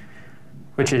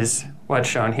 which is what's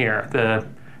shown here. The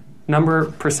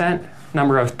percent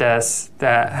number of deaths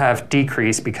that have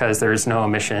decreased because there's no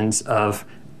emissions of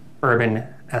urban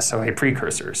SOA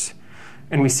precursors.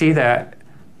 And we see that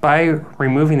by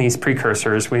removing these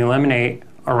precursors, we eliminate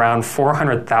around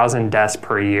 400,000 deaths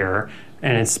per year,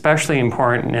 and it's especially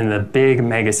important in the big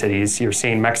megacities. You're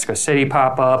seeing Mexico City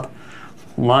pop up,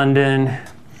 London,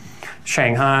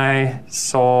 Shanghai,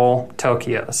 Seoul,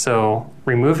 Tokyo. So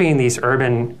removing these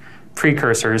urban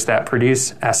precursors that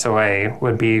produce SOA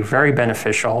would be very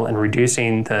beneficial in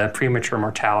reducing the premature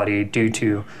mortality due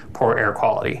to poor air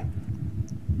quality.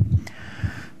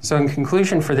 So in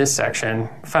conclusion for this section,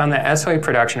 found that SOA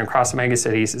production across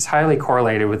megacities is highly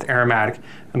correlated with aromatic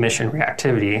emission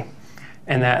reactivity,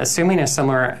 and that assuming a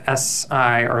similar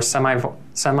SI or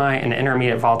semi and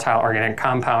intermediate volatile organic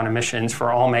compound emissions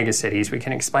for all megacities, we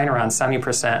can explain around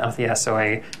 70% of the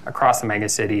SOA across the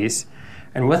megacities.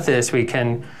 And with this, we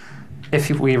can,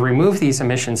 if we remove these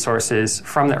emission sources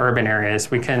from the urban areas,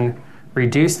 we can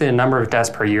reduce the number of deaths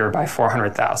per year by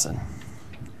 400,000.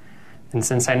 And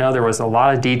since I know there was a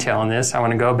lot of detail in this, I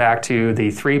want to go back to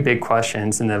the 3 big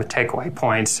questions and the takeaway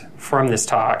points from this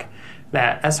talk.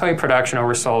 That SOA production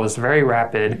over Seoul is very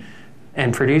rapid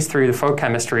and produced through the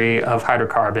photochemistry of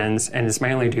hydrocarbons and is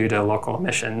mainly due to local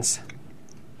emissions.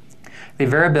 The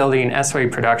variability in SOA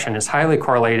production is highly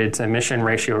correlated to emission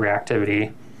ratio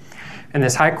reactivity. And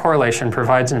this high correlation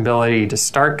provides an ability to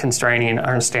start constraining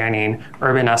understanding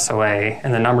urban SOA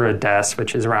and the number of deaths,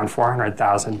 which is around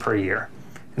 400,000 per year.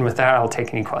 And with that, I'll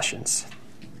take any questions.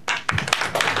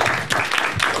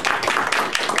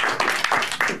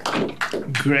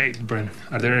 Great, Brent.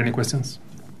 Are there any questions?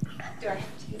 Do I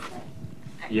have to use that?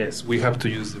 Yes, we have to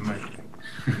use the mic.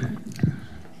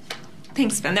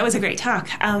 Thanks, Ben. That was a great talk.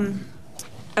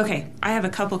 Okay, I have a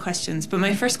couple questions, but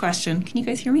my first question, can you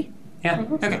guys hear me? Yeah.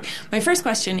 Okay. My first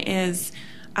question is,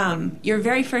 your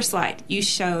very first slide, you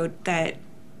showed that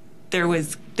there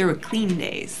were clean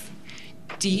days.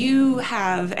 Do you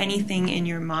have anything in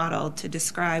your model to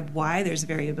describe why there's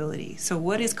variability? So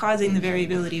what is causing the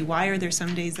variability? Why are there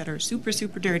some days that are super,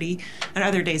 super dirty and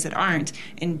other days that aren't?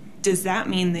 And does that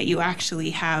mean that you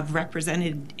actually have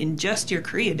represented in just your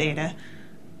Korea data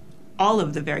all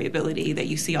of the variability that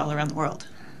you see all around the world?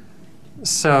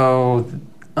 So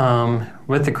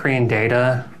with the Korean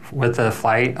data, with the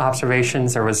flight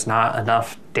observations, there was not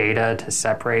enough data to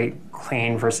separate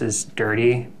clean versus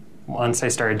dirty. Once I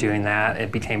started doing that,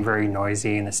 it became very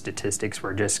noisy and the statistics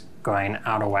were just going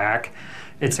out of whack.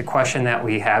 It's a question that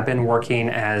we have been working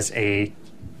as a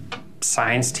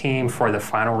science team for the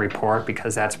final report,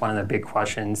 because that's one of the big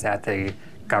questions that the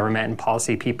government and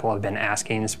policy people have been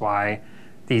asking, is why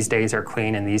these days are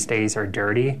clean and these days are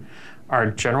dirty. Our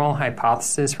general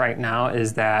hypothesis right now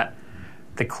is that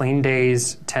the clean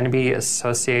days tend to be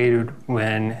associated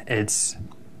when it's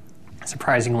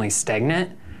surprisingly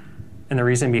stagnant. And the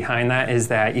reason behind that is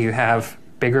that you have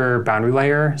bigger boundary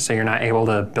layer, so you're not able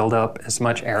to build up as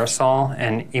much aerosol.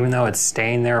 And even though it's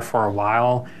staying there for a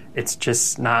while, it's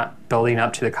just not building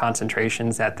up to the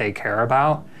concentrations that they care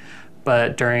about.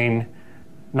 But during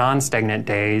non-stagnant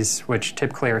days, which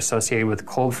typically are associated with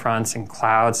cold fronts and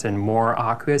clouds and more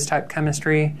aqueous type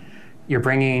chemistry, you're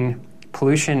bringing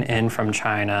pollution in from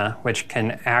China, which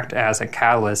can act as a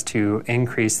catalyst to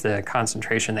increase the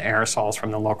concentration of the aerosols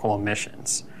from the local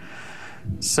emissions.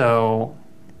 So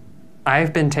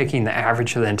I've been taking the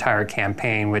average of the entire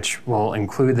campaign, which will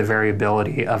include the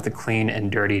variability of the clean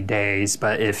and dirty days.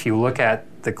 But if you look at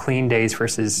the clean days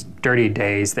versus dirty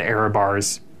days, the error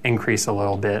bars increase a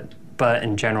little bit. But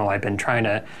in general, I've been trying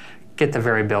to get the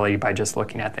variability by just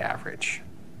looking at the average.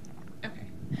 Okay.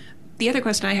 The other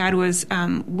question I had was,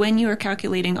 when you are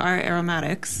calculating our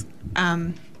aromatics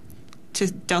to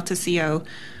delta CO,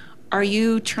 are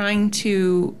you trying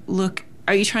to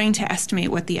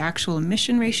estimate what the actual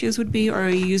emission ratios would be, or are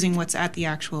you using what's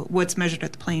measured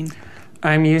at the plane?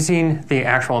 I'm using the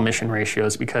actual emission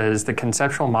ratios because the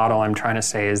conceptual model I'm trying to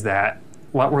say is that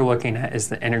what we're looking at is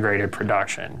the integrated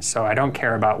production. So I don't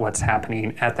care about what's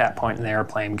happening at that point in the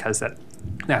airplane, because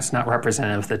that's not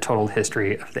representative of the total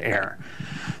history of the air.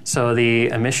 So the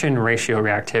emission ratio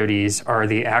reactivities are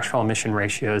the actual emission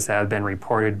ratios that have been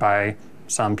reported by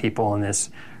some people in this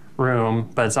room,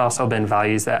 but it's also been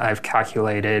values that I've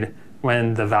calculated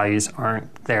when the values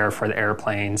aren't there for the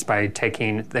airplanes by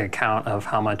taking the account of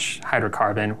how much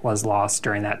hydrocarbon was lost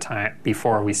during that time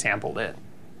before we sampled it.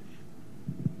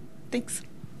 Thanks.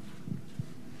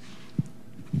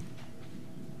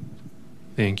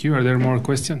 Thank you. Are there more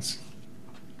questions?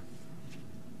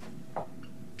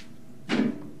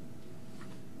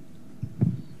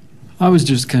 I was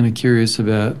just kind of curious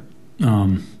about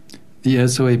the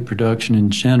SOA production in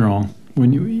general.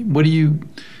 You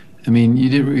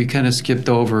kind of skipped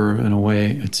over in a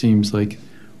way, it seems like,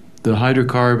 the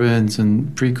hydrocarbons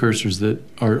and precursors that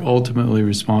are ultimately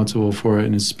responsible for it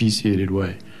in a speciated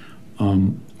way.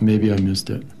 Maybe I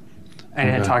missed it. I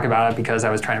didn't talk about it because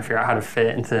I was trying to figure out how to fit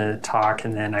it into the talk,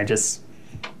 and then I just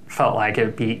felt like it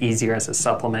would be easier as a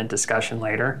supplement discussion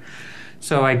later.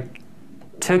 So I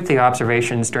took the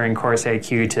observations during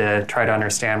KORUS-AQ to try to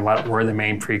understand what were the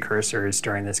main precursors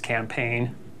during this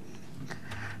campaign.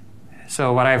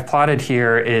 So what I've plotted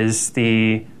here is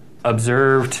the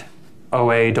observed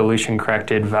OA dilution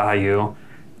corrected value,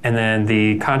 and then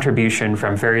the contribution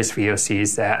from various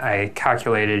VOCs that I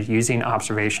calculated using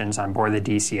observations on board the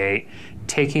DC-8,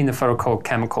 taking the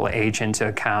photochemical age into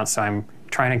account. So I'm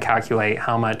trying to calculate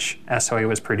how much SOA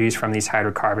was produced from these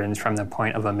hydrocarbons from the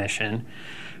point of emission.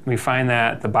 We find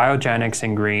that the biogenics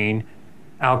in green,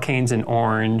 alkanes in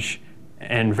orange,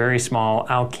 and very small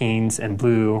alkenes in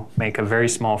blue make a very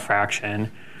small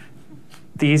fraction.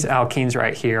 These alkenes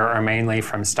right here are mainly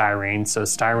from styrene. So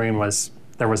styrene was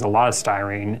there was a lot of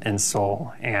styrene in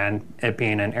Seoul, and it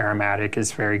being an aromatic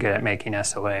is very good at making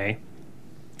SOA.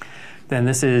 Then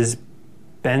this is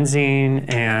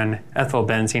benzene and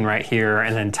ethylbenzene right here,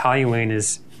 and then toluene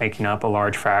is making up a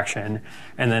large fraction,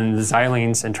 and then the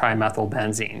xylenes and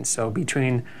trimethylbenzene. So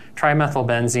between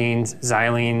trimethylbenzenes,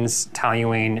 xylenes,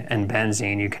 toluene, and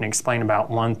benzene, you can explain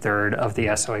about 1/3 of the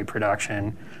SOA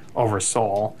production over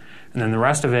Seoul. And then the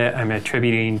rest of it I'm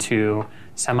attributing to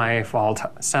semi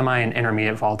and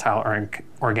intermediate volatile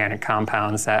organic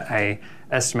compounds that I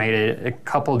estimated a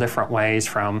couple different ways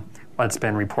from what's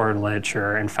been reported in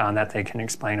literature and found that they can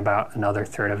explain about another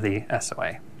 1/3 of the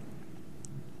SOA.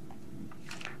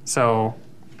 So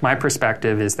my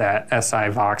perspective is that SI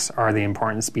VOCs are the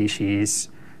important species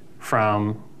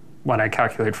from what I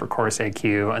calculated for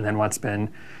KORUS-AQ and then what's been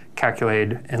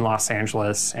calculated in Los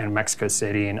Angeles and Mexico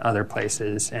City and other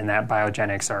places, and that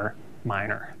biogenics are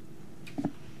minor.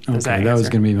 Okay, that was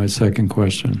going to be my second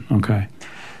question. Okay.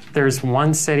 There's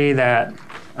one city that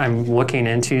I'm looking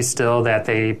into still that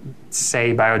they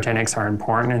say biogenics are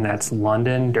important, and that's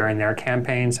London during their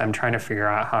campaigns. I'm trying to figure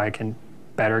out how I can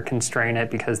better constrain it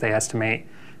because they estimate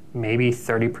maybe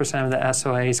 30% of the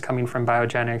SOA is coming from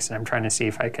biogenics, and I'm trying to see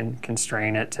if I can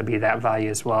constrain it to be that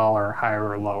value as well, or higher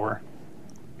or lower.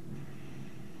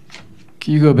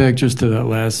 Can you go back just to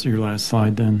that your last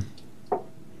slide then?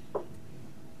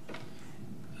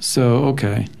 So,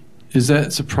 okay. Is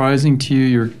that surprising to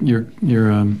you?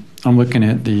 I'm looking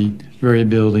at the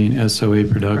variability in SOA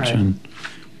production.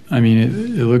 Right. I mean,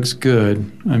 it looks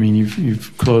good. I mean,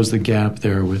 you've closed the gap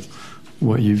there with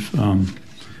what you've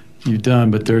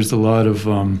done, but there's a lot of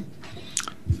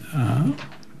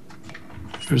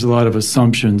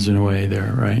assumptions in a way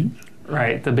there, right?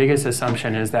 Right. The biggest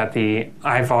assumption is that the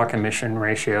IVOC emission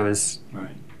ratio is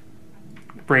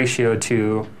ratio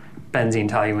to benzene,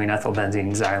 toluene,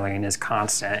 ethylbenzene, xylene is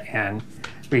constant, and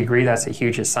we agree that's a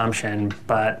huge assumption,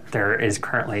 but there is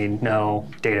currently no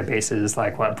databases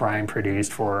like what Brian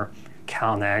produced for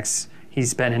CalNext.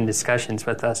 He's been in discussions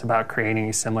with us about creating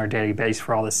a similar database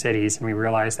for all the cities, and we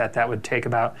realized that that would take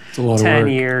about 10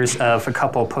 years of a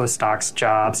couple postdocs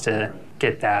jobs to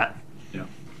get that. Yeah.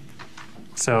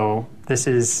 So this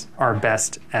is our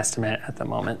best estimate at the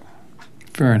moment.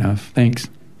 Fair enough. Thanks.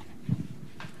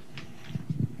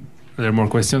 Are there more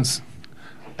questions?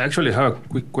 I actually have a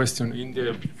quick question. In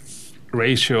the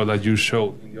ratio that you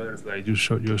showed, in the other slide you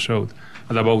showed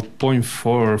at about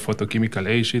 0.4 photochemical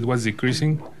age, it was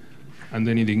decreasing, and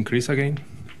then it increased again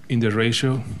in the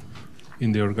ratio,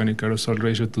 in the organic aerosol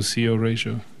ratio to CO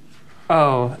ratio.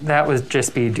 Oh, that would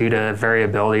just be due to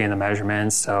variability in the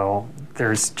measurements. So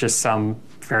there's just some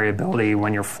variability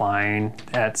when you're flying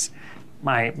that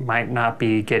might not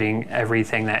be getting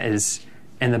everything that is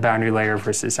in the boundary layer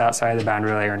versus outside the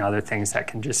boundary layer, and other things that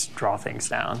can just draw things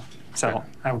down. So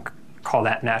I would call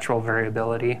that natural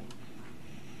variability.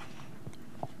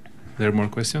 There are more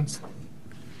questions?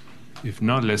 If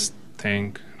not, let's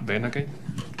thank Ben again.